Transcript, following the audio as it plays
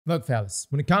Look, fellas,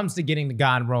 when it comes to getting the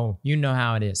God roll, you know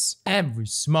how it is. Every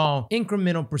small,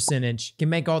 incremental percentage can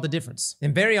make all the difference.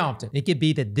 And very often, it could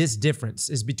be that this difference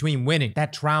is between winning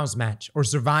that trials match or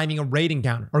surviving a raid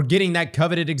encounter or getting that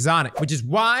coveted exotic, which is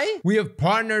why we have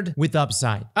partnered with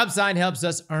Upside. Upside helps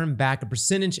us earn back a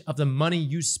percentage of the money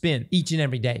you spend each and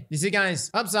every day. You see,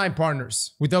 guys, Upside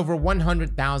partners with over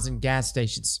 100,000 gas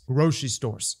stations, grocery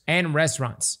stores, and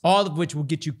restaurants, all of which will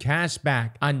get you cash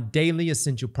back on daily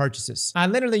essential purchases. I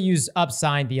literally used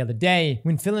Upside the other day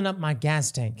when filling up my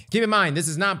gas tank. Keep in mind, this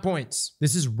is not points.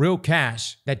 This is real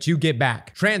cash that you get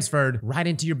back, transferred right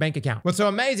into your bank account. What's so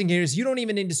amazing here is you don't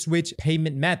even need to switch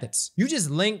payment methods. You just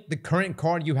link the current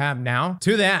card you have now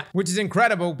to the app, which is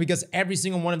incredible because every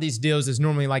single one of these deals is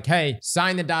normally like, hey,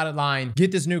 sign the dotted line,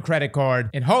 get this new credit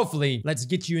card, and hopefully let's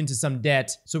get you into some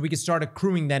debt so we can start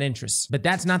accruing that interest. But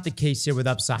that's not the case here with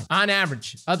Upside. On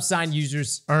average, Upside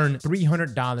users earn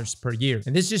 $300 per year.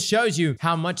 And this just shows you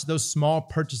how much those small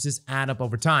purchases add up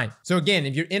over time. So again,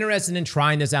 if you're interested in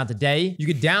trying this out today, you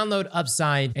could download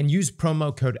Upside and use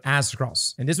promo code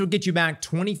Aztecross. And this will get you back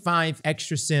 25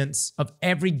 extra cents of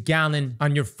every gallon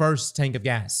on your first tank of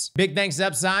gas. Big thanks to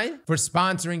Upside for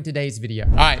sponsoring today's video.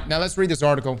 All right, now let's read this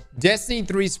article. Destiny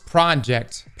 3's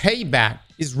Project Payback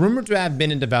is rumored to have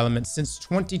been in development since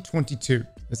 2022.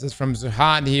 This is from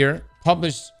Zuhad here,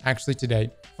 published actually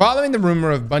today. Following the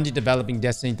rumor of Bungie developing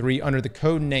Destiny 3 under the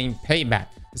codename Payback,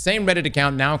 the same Reddit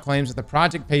account now claims that the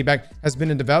Project Payback has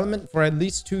been in development for at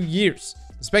least 2 years.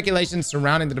 The speculations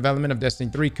surrounding the development of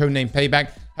Destiny 3 codenamed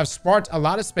Payback have sparked a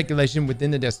lot of speculation within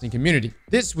the Destiny community.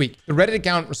 This week, the Reddit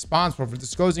account responsible for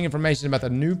disclosing information about the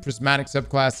new prismatic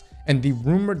subclass and the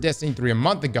rumored Destiny 3 a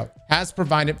month ago has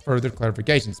provided further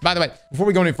clarifications. By the way, before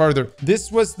we go any further,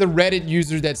 this was the Reddit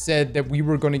user that said that we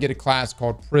were going to get a class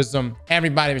called Prism.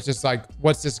 Everybody was just like,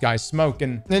 what's this guy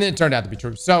smoking? And it turned out to be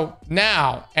true. So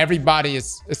now everybody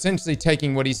is essentially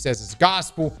taking what he says as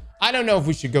gospel. I don't know if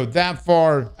we should go that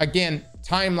far. Again,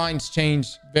 timelines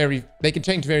change they can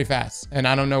change very fast. And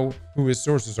I don't know who his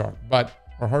sources are,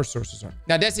 or her sources are.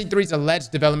 Now, Destiny 3's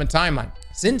alleged development timeline.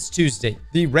 Since Tuesday,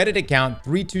 the Reddit account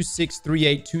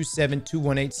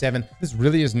 32638272187. Is this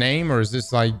really his name, or is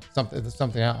this like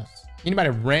something else? Anybody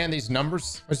ran these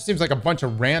numbers? It seems like a bunch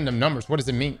of random numbers. What does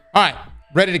it mean? All right.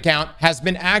 Reddit account has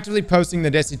been actively posting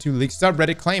the Destiny 2 leaks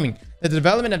subreddit, claiming that the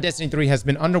development of Destiny 3 has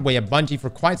been underway at Bungie for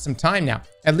quite some time now,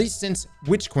 at least since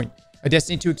Witch Queen, a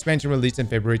Destiny 2 expansion released in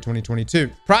February 2022.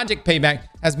 Project Payback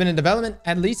has been in development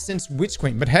at least since Witch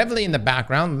Queen, but heavily in the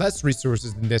background, less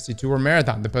resources than Destiny 2 or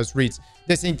Marathon. The post reads,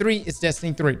 Destiny 3 is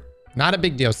Destiny 3. Not a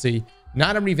big DLC,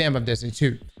 not a revamp of Destiny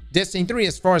 2. Destiny 3,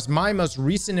 as far as my most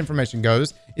recent information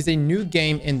goes, is a new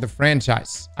game in the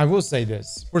franchise. I will say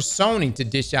this, for Sony to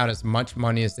dish out as much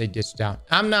money as they dished out,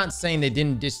 I'm not saying they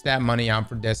didn't dish that money out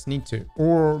for Destiny 2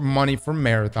 or money for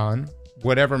Marathon,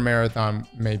 whatever Marathon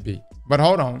may be. But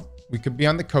hold on, we could be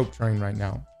on the coke train right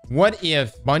now. What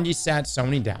if Bungie sat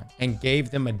Sony down and gave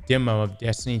them a demo of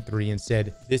Destiny 3 and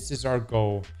said, this is our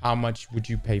goal. How much would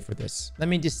you pay for this? Let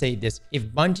me just say this. If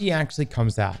Bungie actually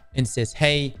comes out and says,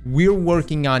 hey, we're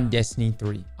working on Destiny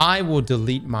 3, I will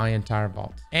delete my entire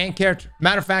vault and character.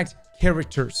 Matter of fact,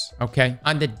 characters, okay?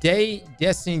 On the day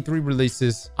Destiny 3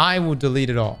 releases, I will delete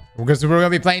it all because we're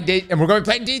going to be playing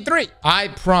D3. I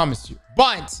promise you.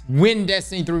 But when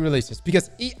Destiny 3 releases,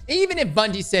 because even if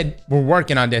Bungie said we're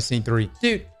working on Destiny 3,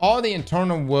 dude, all the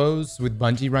internal woes with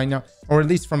Bungie right now, or at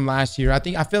least from last year,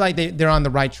 I feel like they're on the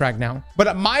right track now.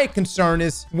 But my concern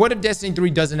is, what if Destiny 3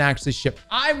 doesn't actually ship?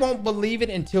 I won't believe it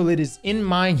until it is in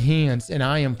my hands and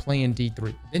I am playing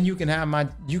D3. Then you can have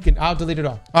I'll delete it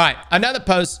all. All right, another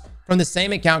post from the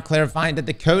same account clarifying that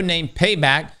the codename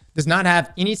Payback does not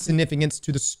have any significance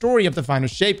to the story of the final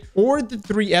shape or the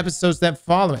 3 episodes that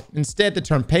follow it. Instead, the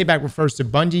term payback refers to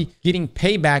Bungie getting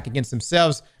payback against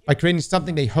themselves by creating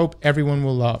something they hope everyone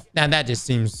will love. Now, that just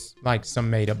seems like some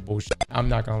made-up bullshit. I'm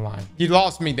not gonna lie. You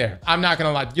lost me there. I'm not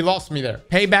gonna lie. You lost me there.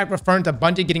 Payback referring to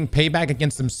Bungie getting payback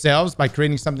against themselves by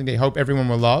creating something they hope everyone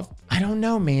will love? I don't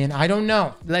know, man. I don't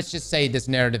know. Let's just say this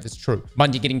narrative is true.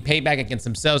 Bungie getting payback against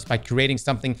themselves by creating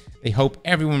something they hope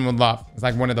everyone will love. It's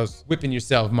like one of those whipping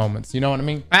yourself moments. You know what I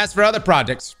mean? As for other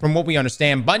projects, from what we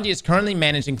understand, Bungie is currently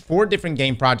managing 4 different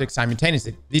game projects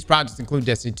simultaneously. These projects include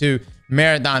Destiny 2,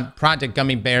 Marathon, Project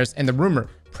Gummy Bears, and the rumor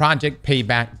Project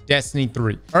Payback Destiny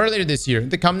 3. Earlier this year,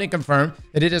 the company confirmed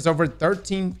that it has over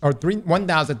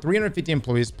 1,350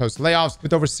 employees post layoffs,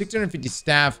 with over 650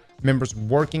 staff members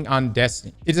working on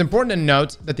Destiny. It is important to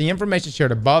note that the information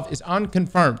shared above is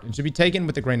unconfirmed and should be taken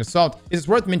with a grain of salt. It is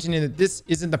worth mentioning that this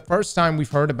isn't the first time we've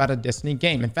heard about a Destiny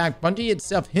game. In fact, Bungie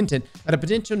itself hinted at a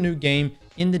potential new game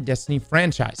in the Destiny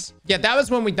franchise. Yeah, that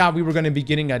was when we thought we were going to be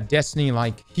getting a Destiny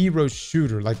like hero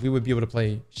shooter, like we would be able to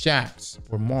play Shaxx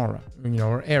or Mara, you know,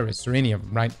 or Eris or any of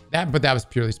them, right? But that was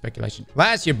purely speculation.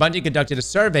 Last year, Bungie conducted a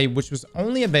survey which was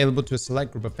only available to a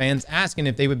select group of fans, asking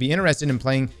if they would be interested in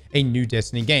playing a new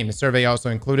Destiny game. The survey also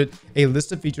included a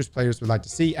list of features players would like to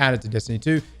see added to Destiny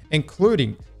 2,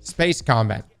 including space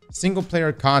combat, single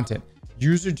player content,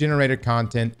 user-generated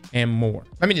content, and more.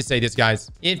 Let me just say this,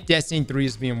 guys. If Destiny 3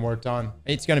 is being worked on,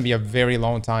 it's going to be a very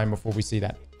long time before we see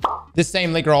that. This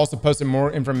same leaker also posted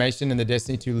more information in the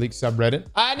Destiny 2 leak subreddit.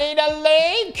 I need a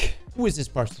leak! Who is this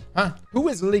person? Huh? Who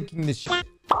is leaking this shit?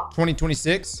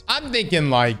 2026? I'm thinking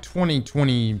like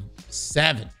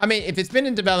 2027. I mean, if it's been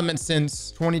in development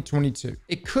since 2022,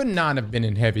 it could not have been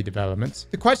in heavy development.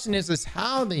 The question is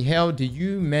how the hell do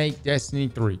you make Destiny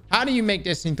 3? How do you make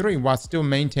Destiny 3 while still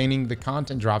maintaining the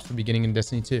content drops from beginning in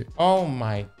Destiny 2? Oh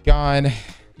my God.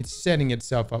 It's setting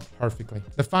itself up perfectly.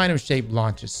 The Final Shape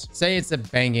launches. Say it's a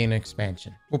banging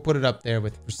expansion. We'll put it up there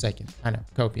with Forsaken. I know,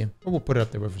 Copium, but we'll put it up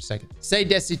there with Forsaken. Say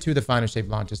Destiny 2, the Final Shape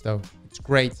launches though. It's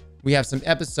great. We have some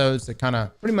episodes that kind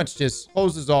of pretty much just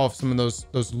closes off some of those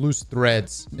loose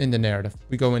threads in the narrative.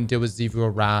 We go and deal with Xivu or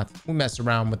Wrath. We mess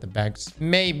around with the Vex.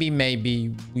 Maybe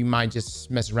we might just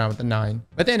mess around with the 9.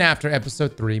 But then after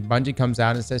episode 3, Bungie comes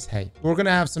out and says, hey, we're going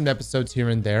to have some episodes here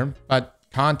and there, but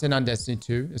content on Destiny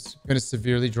 2 is going to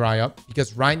severely dry up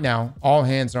because right now, all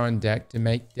hands are on deck to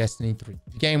make Destiny 3.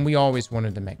 The game we always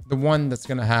wanted to make. The one that's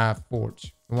going to have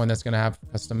Forge. The one that's going to have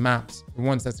custom maps. The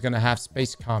ones that's going to have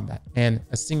space combat. And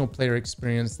a single player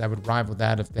experience that would rival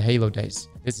that of the Halo days.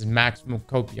 This is maximum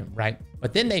copium, right?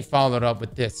 But then they followed up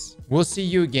with this. We'll see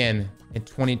you again in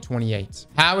 2028.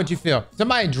 How would you feel?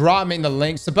 Somebody drop me the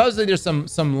link. Supposedly there's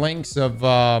some links of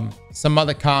some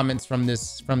other comments from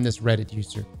this Reddit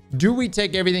user. Do we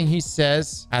take everything he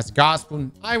says as gospel?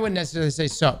 I wouldn't necessarily say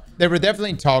so. There were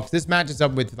definitely talks. This matches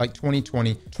up with like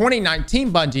 2020.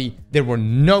 2019 Bungie, there were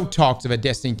no talks of a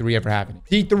Destiny 3 ever happening.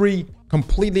 D3,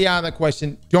 completely out of the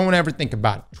question. Don't ever think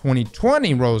about it.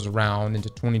 2020 rolls around into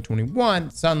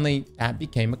 2021. Suddenly, that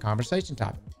became a conversation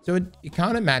topic. So it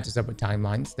kind of matches up with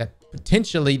timelines that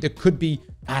potentially there could be,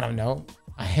 I don't know,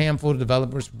 a handful of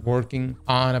developers working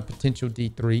on a potential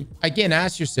D3. Again,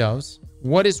 ask yourselves,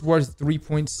 what is worth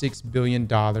 $3.6 billion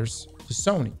to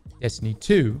Sony? Destiny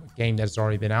 2, a game that's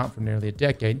already been out for nearly a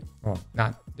decade. Well,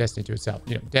 not Destiny 2 itself.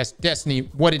 You know, Destiny,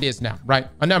 what it is now, right?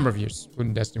 A number of years,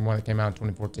 including Destiny 1 that came out in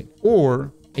 2014.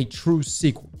 Or a true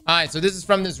sequel. All right, so this is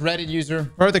from this Reddit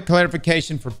user. Further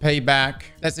clarification for Payback.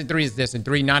 Destiny 3 is Destiny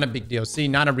 3, not a big DLC,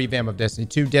 not a revamp of Destiny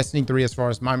 2. Destiny 3, as far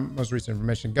as my most recent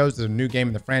information goes, is a new game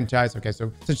in the franchise. Okay,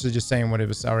 so essentially just saying what it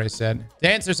was already said. To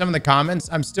answer some of the comments,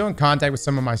 I'm still in contact with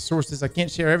some of my sources. I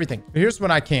can't share everything, but here's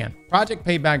what I can. Project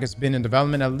Payback has been in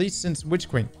development at least since Witch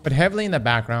Queen, but heavily in the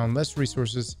background, less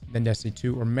resources than Destiny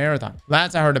 2 or Marathon.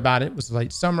 Last I heard about it was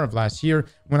late summer of last year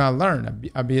when I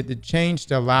learned albeit the change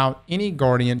to allow any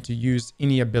Guardian to use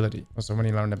any ability. Also when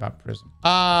he learned about Prism.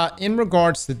 In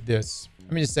regards to this,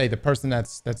 let me just say the person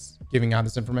that's giving out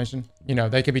this information, you know,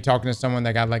 they could be talking to someone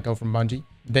that got let go from Bungie.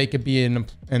 They could be an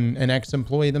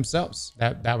ex-employee themselves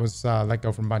that was let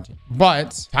go from Bungie. But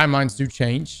timelines do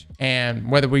change, and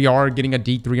whether we are getting a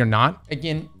D3 or not,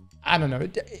 again, I don't know.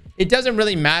 It doesn't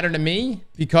really matter to me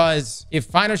because if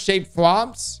Final Shape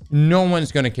flops, no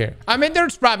one's going to care. I mean,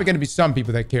 there's probably going to be some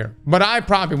people that care, but I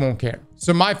probably won't care.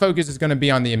 So my focus is going to be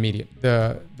on the immediate,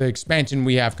 the expansion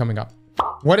we have coming up.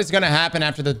 What is going to happen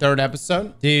after the 3rd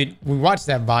episode? Dude, we watched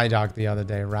that Vidoc the other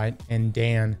day, right? And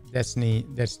Dan,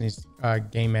 Destiny's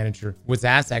game manager, was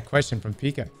asked that question from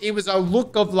Pika. It was a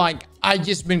look of like, I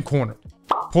just been cornered.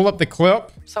 Pull up the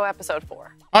clip. So episode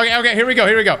 4. Okay, here we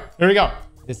go.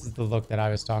 This is the look that I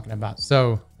was talking about.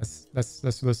 So let's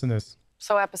listen to this.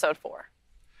 So episode 4.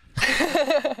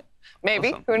 Maybe.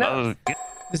 Awesome. Who knows?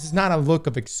 This is not a look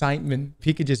of excitement.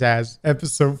 Pika just asked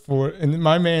episode 4, and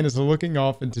my man is looking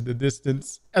off into the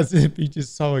distance as if he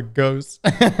just saw a ghost.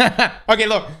 Okay,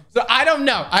 look. So I don't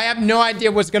know. I have no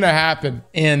idea what's gonna happen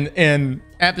in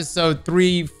episode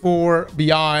 3, 4,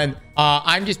 beyond.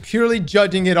 I'm just purely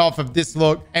judging it off of this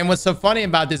look. And what's so funny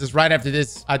about this is right after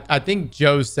this, I think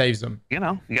Joe saves him. You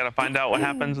know, you got to find out what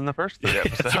happens in the first 3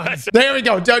 episodes. There we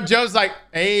go. Joe's like,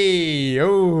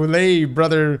 hey,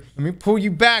 brother. Let me pull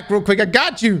you back real quick. I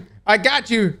got you.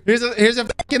 Here's a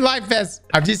fucking life vest.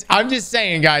 I'm just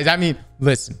saying, guys. I mean,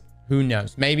 listen. Who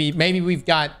knows? Maybe we've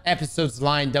got episodes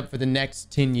lined up for the next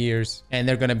 10 years and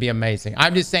they're going to be amazing.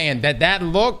 I'm just saying that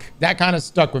look, that kind of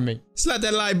stuck with me. Slap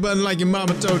that like button like your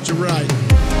mama told you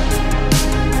right.